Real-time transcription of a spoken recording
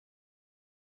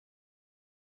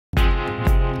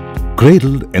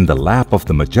Cradled in the lap of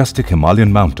the majestic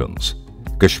Himalayan mountains,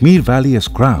 Kashmir Valley is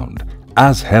crowned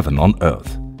as heaven on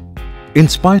earth. In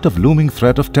spite of looming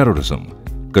threat of terrorism,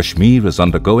 Kashmir is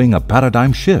undergoing a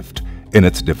paradigm shift in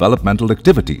its developmental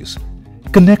activities,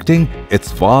 connecting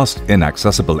its vast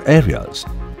inaccessible areas,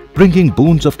 bringing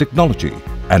boons of technology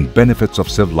and benefits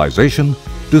of civilization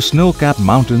to snow-capped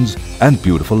mountains and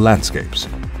beautiful landscapes.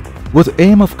 With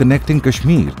aim of connecting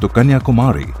Kashmir to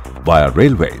Kanyakumari via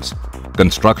railways,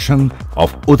 construction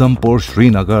of Udhampur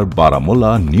Srinagar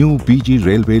Baramulla new BG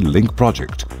Railway Link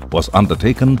project was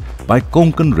undertaken by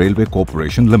Konkan Railway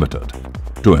Corporation Limited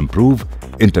to improve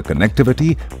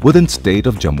interconnectivity within state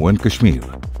of Jammu and Kashmir.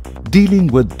 Dealing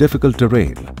with difficult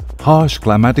terrain, harsh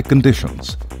climatic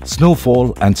conditions,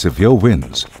 snowfall and severe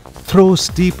winds throw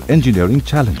steep engineering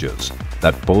challenges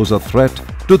that pose a threat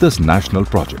to this national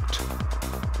project.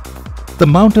 The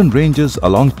mountain ranges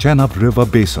along Chenab River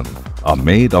Basin are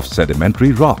made of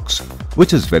sedimentary rocks,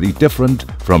 which is very different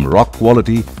from rock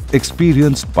quality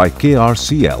experienced by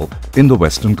KRCL in the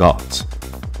Western Ghats.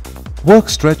 Work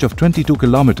stretch of 22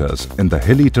 kilometers in the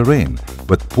hilly terrain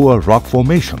with poor rock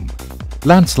formation,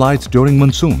 landslides during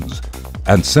monsoons,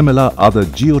 and similar other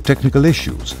geotechnical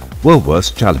issues were worse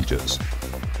challenges.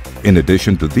 In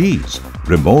addition to these,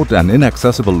 remote and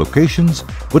inaccessible locations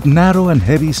with narrow and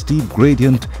heavy steep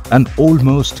gradient and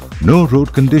almost no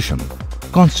road condition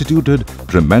constituted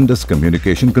tremendous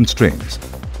communication constraints.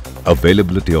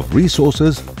 Availability of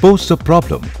resources posed a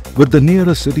problem with the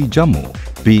nearest city Jammu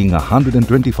being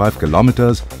 125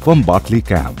 kilometers from Batli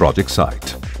camp project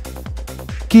site.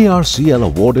 KRCL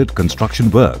awarded construction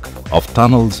work of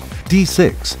tunnels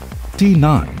T6,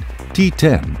 T9,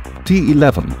 T10,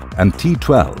 T11 and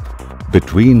T12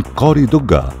 between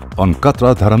Kauridugga on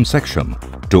Katra Dharam section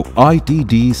to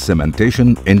ITD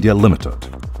Cementation India Limited,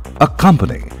 a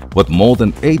company with more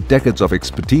than 8 decades of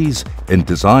expertise in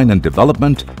design and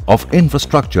development of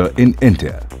infrastructure in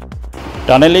India.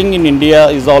 Tunneling in India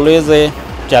is always a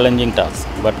challenging task,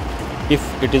 but if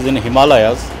it is in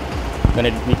Himalayas, then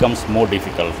it becomes more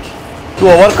difficult. To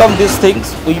overcome these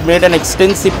things, we made an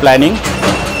extensive planning.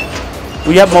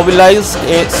 We have mobilized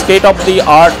a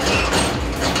state-of-the-art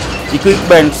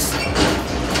equipments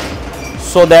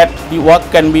so that the work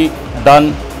can be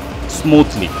done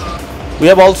smoothly. We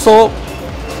have also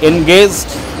engaged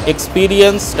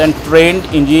experienced and trained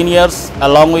engineers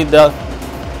along with the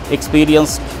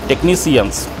experienced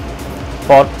technicians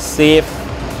for safe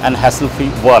and hassle-free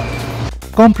work.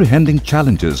 Comprehending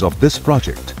challenges of this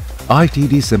project,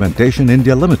 ITD Cementation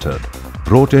India Limited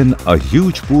brought in a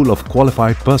huge pool of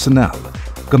qualified personnel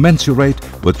commensurate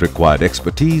with required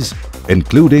expertise,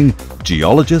 including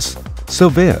geologists,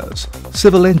 surveyors,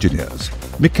 civil engineers,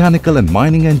 mechanical and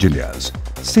mining engineers,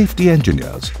 safety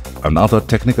engineers, and other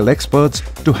technical experts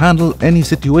to handle any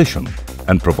situation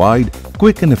and provide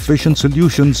quick and efficient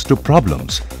solutions to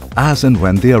problems as and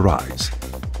when they arise.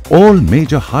 All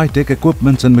major high-tech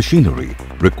equipments and machinery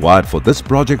required for this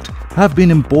project have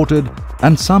been imported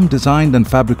and some designed and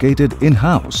fabricated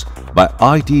in-house by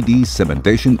ITD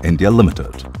Cementation India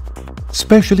Limited.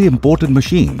 Specially imported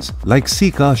machines like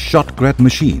Sika shotcrete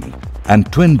machine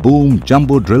and twin-boom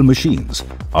jumbo drill machines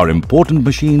are important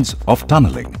machines of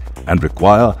tunneling and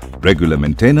require regular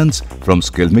maintenance from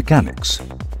skilled mechanics.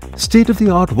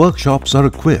 State-of-the-art workshops are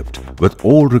equipped with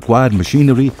all required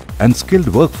machinery and skilled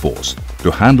workforce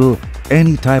to handle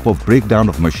any type of breakdown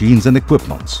of machines and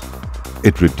equipments.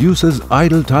 It reduces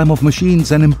idle time of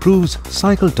machines and improves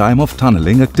cycle time of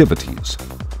tunneling activities.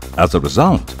 As a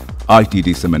result,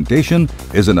 ITD Cementation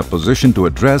is in a position to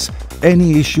address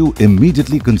any issue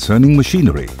immediately concerning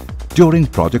machinery during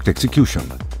project execution,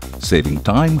 saving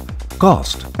time,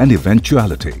 cost and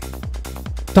eventuality.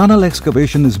 Tunnel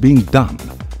excavation is being done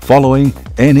following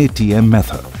NATM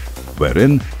method,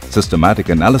 wherein systematic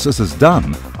analysis is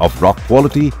done of rock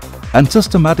quality and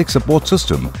systematic support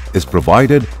system is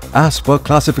provided as per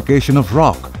classification of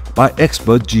rock by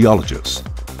expert geologists.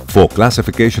 For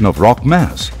classification of rock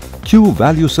mass, Q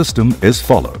value system is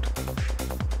followed.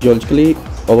 Geologically,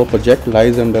 our project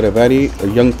lies under a very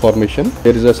young formation.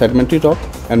 There is a sedimentary rock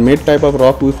and main type of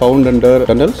rock we found under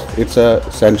tunnels. It's a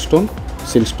sandstone,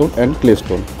 siltstone and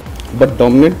claystone. But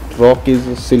dominant rock is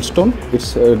siltstone.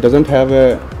 It doesn't have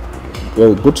a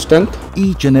good strength.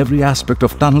 Each and every aspect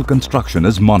of tunnel construction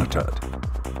is monitored.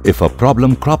 If a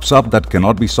problem crops up that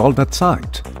cannot be solved at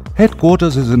site,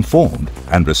 headquarters is informed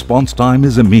and response time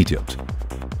is immediate.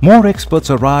 More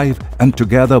experts arrive and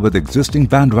together with existing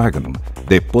bandwagon,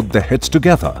 they put their heads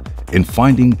together in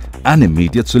finding an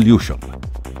immediate solution.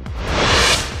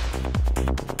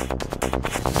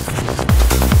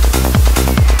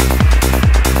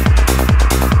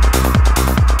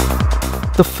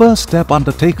 The first step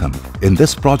undertaken in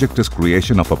this project is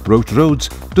creation of approach roads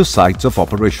to sites of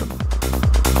operation.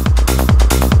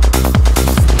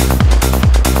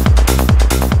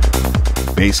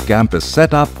 Base camp is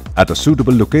set up at a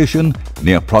suitable location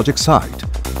near project site,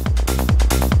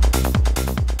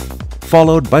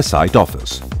 followed by site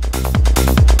office.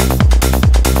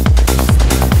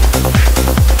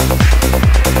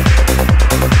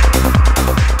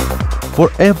 For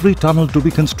every tunnel to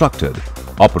be constructed,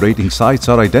 operating sites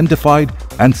are identified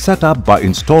and set up by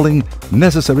installing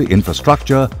necessary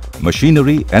infrastructure,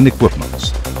 machinery and equipments.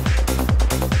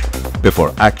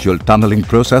 Before actual tunneling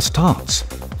process starts,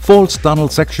 false tunnel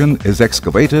section is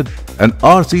excavated and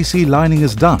RCC lining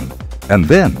is done, and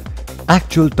then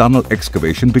actual tunnel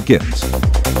excavation begins.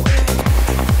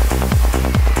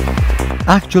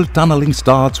 Actual tunneling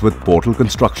starts with portal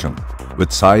construction,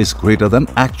 with size greater than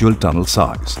actual tunnel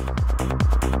size.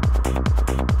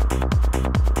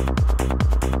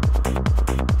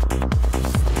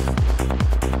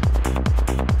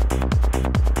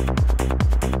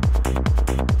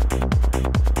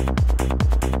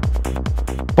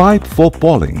 Pipe for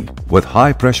pawling with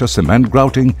high pressure cement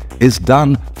grouting is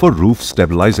done for roof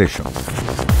stabilization.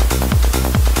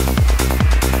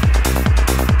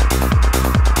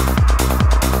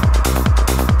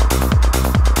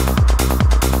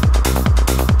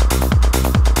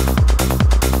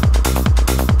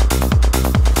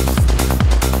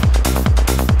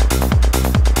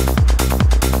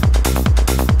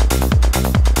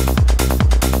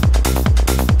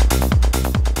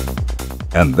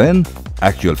 And then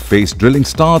actual face drilling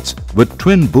starts with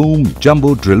twin boom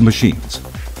jumbo drill machines,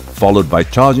 followed by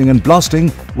charging and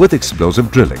blasting with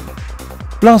explosive drilling.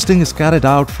 Blasting is carried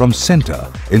out from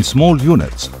center in small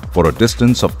units for a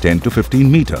distance of 10 to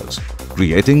 15 meters,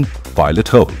 creating pilot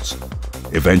holes.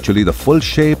 Eventually, the full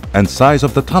shape and size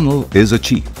of the tunnel is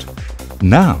achieved.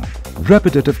 Now,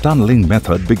 repetitive tunneling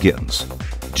method begins.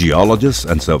 Geologists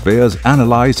and surveyors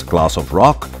analyze class of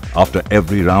rock after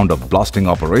every round of blasting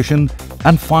operation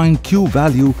and find Q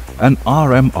value and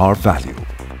RMR value.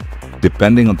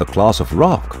 Depending on the class of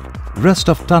rock, rest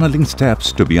of tunneling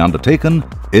steps to be undertaken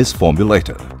is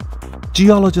formulated.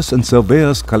 Geologists and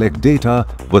surveyors collect data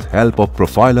with help of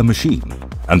profiler machine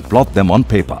and plot them on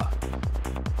paper.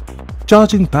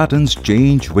 Charging patterns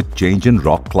change with change in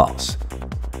rock class.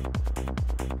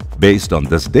 Based on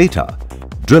this data,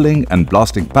 drilling and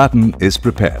blasting pattern is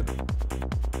prepared.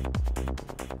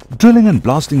 Drilling and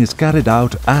blasting is carried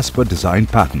out as per design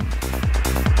pattern.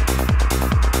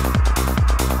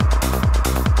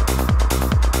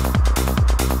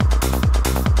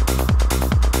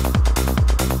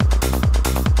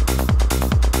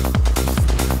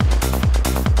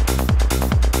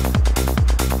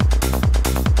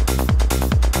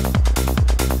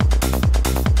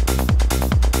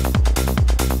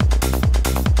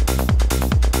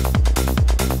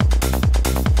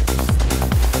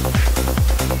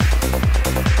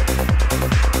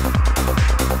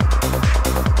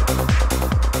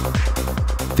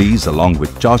 These, along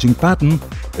with charging pattern,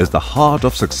 is the heart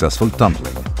of successful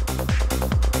tunneling.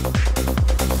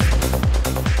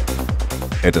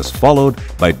 It is followed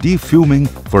by defuming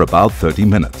for about 30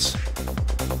 minutes.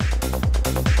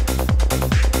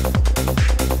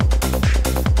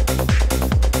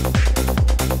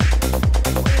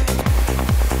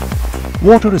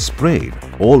 Water is sprayed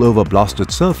all over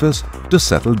blasted surface to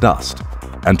settle dust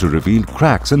and to reveal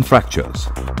cracks and fractures.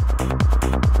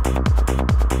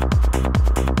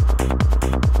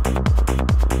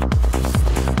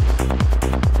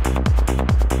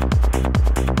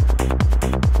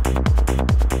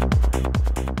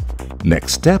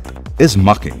 Next step is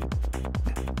mucking.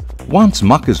 Once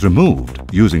muck is removed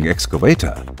using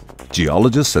excavator,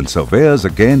 geologists and surveyors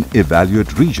again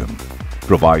evaluate region,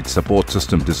 provide support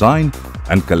system design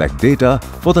and collect data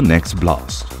for the next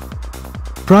blast.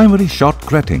 Primary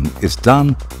shotcreting is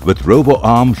done with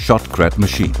robo-arm shotcrete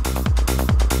machine.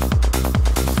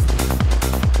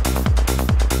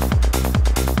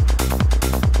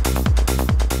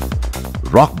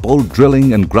 Rock bolt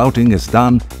drilling and grouting is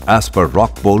done as per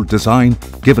rock bolt design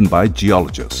given by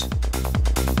geologists.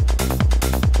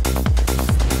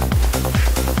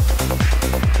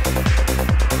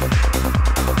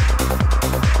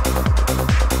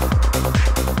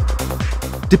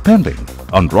 Depending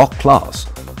on rock class,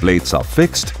 plates are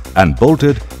fixed and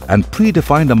bolted and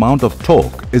predefined amount of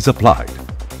torque is applied.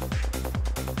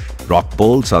 Rock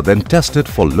bolts are then tested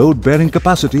for load-bearing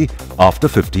capacity after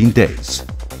 15 days.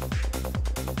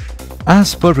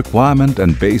 As per requirement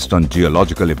and based on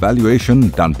geological evaluation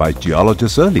done by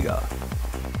geologists earlier,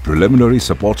 preliminary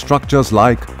support structures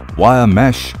like wire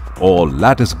mesh or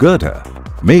lattice girder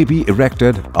may be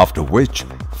erected, after which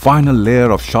final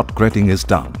layer of shotcreting is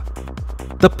done.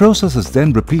 The process is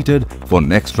then repeated for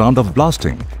next round of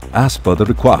blasting as per the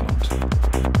requirement.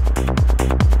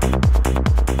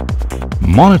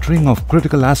 Monitoring of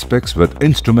critical aspects with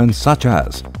instruments such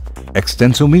as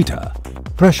extensometer,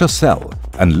 pressure cell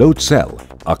and load cell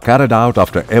are carried out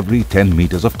after every 10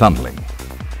 meters of tunneling.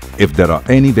 If there are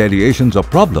any variations or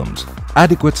problems,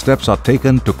 adequate steps are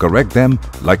taken to correct them,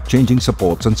 like changing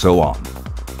supports and so on.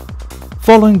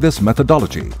 Following this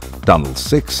methodology, tunnels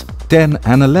 6, 10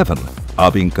 and 11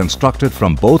 are being constructed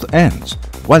from both ends,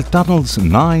 while tunnels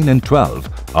 9 and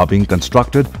 12 are being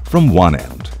constructed from one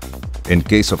end. In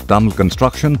case of tunnel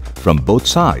construction from both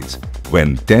sides,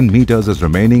 when 10 meters is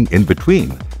remaining in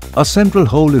between, a central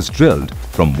hole is drilled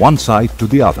from one side to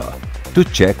the other to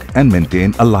check and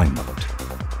maintain alignment.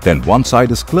 Then one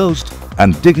side is closed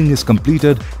and digging is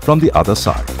completed from the other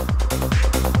side.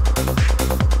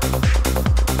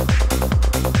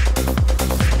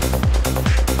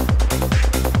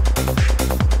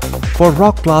 For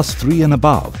rock class 3 and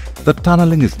above, the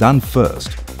tunneling is done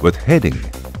first with heading,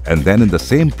 and then in the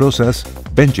same process,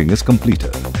 benching is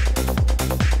completed.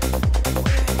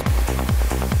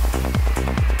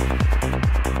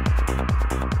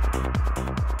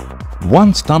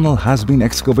 Once tunnel has been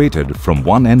excavated from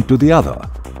one end to the other,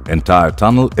 entire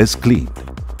tunnel is cleaned.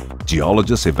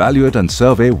 Geologists evaluate and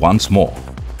survey once more.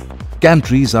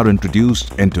 Gantries are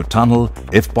introduced into tunnel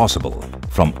if possible,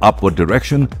 from upward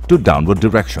direction to downward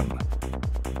direction.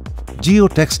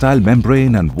 Geotextile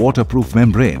membrane and waterproof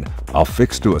membrane are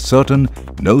fixed to a certain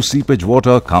no seepage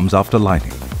water comes after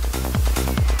lining.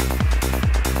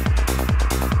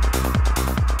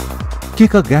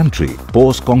 Kicker gantry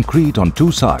pours concrete on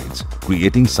two sides,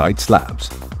 creating side slabs.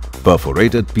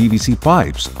 Perforated PVC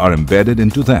pipes are embedded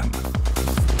into them.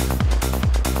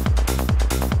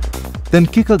 Then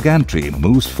kicker gantry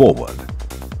moves forward.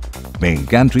 Main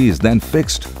gantry is then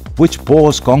fixed, which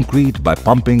pours concrete by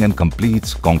pumping and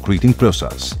completes concreting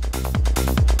process.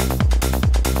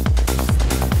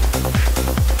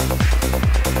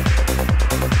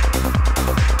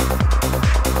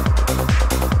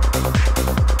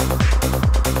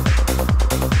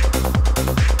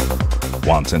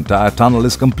 Once entire tunnel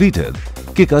is completed,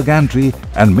 kicker gantry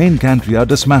and main gantry are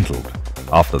dismantled.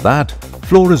 After that,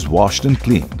 floor is washed and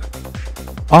cleaned.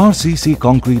 RCC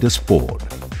concrete is poured.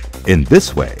 In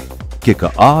this way,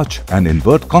 kicker arch and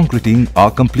invert concreting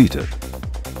are completed.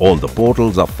 All the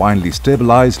portals are finally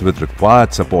stabilized with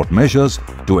required support measures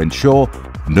to ensure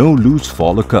no loose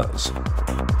fall occurs.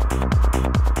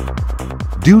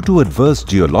 Due to adverse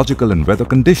geological and weather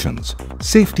conditions,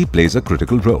 safety plays a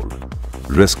critical role.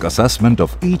 Risk assessment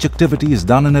of each activity is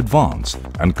done in advance,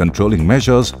 and controlling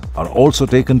measures are also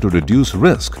taken to reduce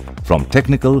risk from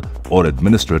technical or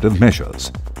administrative measures.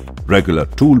 Regular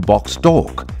toolbox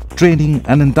talk, training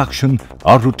and induction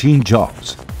are routine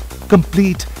jobs.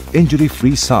 Complete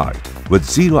injury-free site with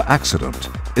zero accident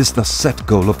is the set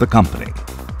goal of the company.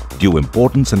 Due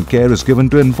importance and care is given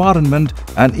to environment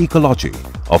and ecology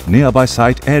of nearby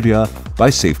site area by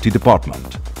safety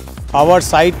department. Our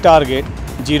site target,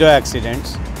 zero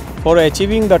accidents. For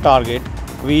achieving the target,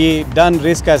 we done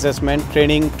risk assessment,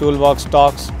 training, toolbox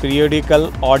talks,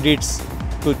 periodical audits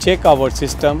to check our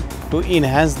system to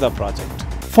enhance the project.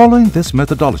 Following this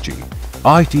methodology,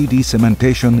 ITD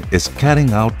Cementation is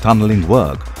carrying out tunneling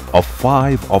work of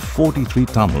 5 of 43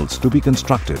 tunnels to be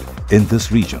constructed in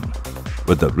this region,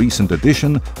 with the recent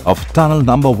addition of tunnel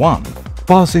number 1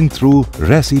 passing through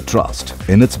Reasi Trust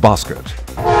in its basket.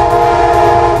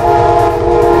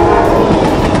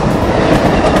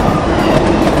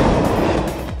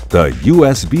 The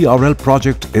USBRL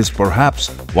project is perhaps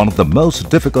one of the most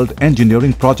difficult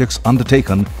engineering projects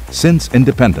undertaken since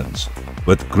independence,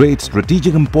 with great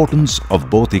strategic importance of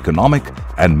both economic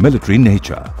and military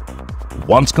nature.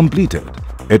 Once completed,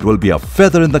 it will be a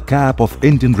feather in the cap of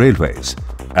Indian Railways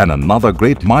and another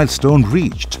great milestone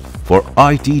reached for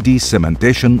ITD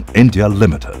Cementation India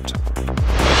Limited.